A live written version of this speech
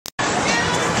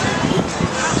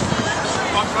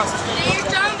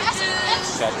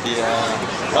got the,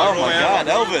 oh my God,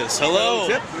 Elvis, hello.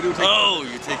 Oh,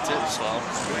 you take tips, well.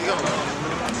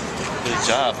 Good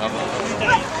job, how about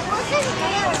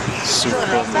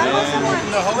Superman?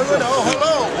 Hollywood, oh,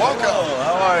 hello, welcome. Hello,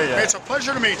 how are you? It's a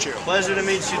pleasure to meet you. Pleasure to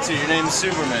meet you too. Your name's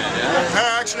Superman,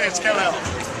 yeah? Actually, it's Kal-El.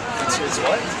 It's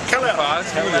what? Kal-El.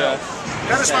 Kal-El.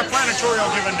 That is my planetarial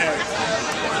given name.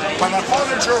 By my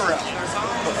father, Jor-El.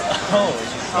 Oh.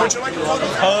 Would you like a photo?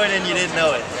 Oh, and you didn't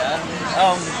know it, yeah?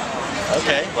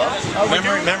 Okay, well,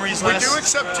 memories last. We do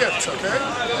accept tips, okay?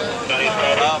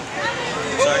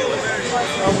 Sorry.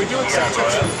 We do accept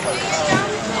tips.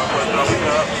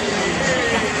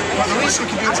 Well, the least we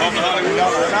can do is give you $1.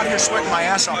 I'm out here sweating my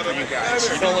ass off for you guys.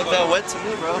 You don't look that wet to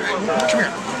me, bro. Come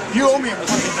here. You owe me a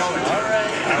fucking $1.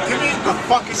 Now give me a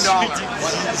fucking $1.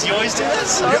 Does he always do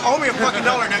this? You owe me a fucking $1.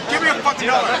 Now give me a fucking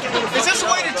 $1. Is this a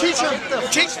way to teach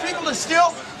people to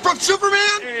steal from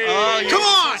Superman? Come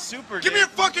on! Give me a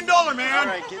fucking $1, man!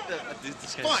 Alright, get the... Dude,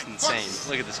 this guy's insane.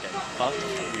 Look at this guy.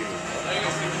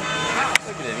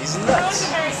 Look at him, he's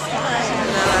nuts.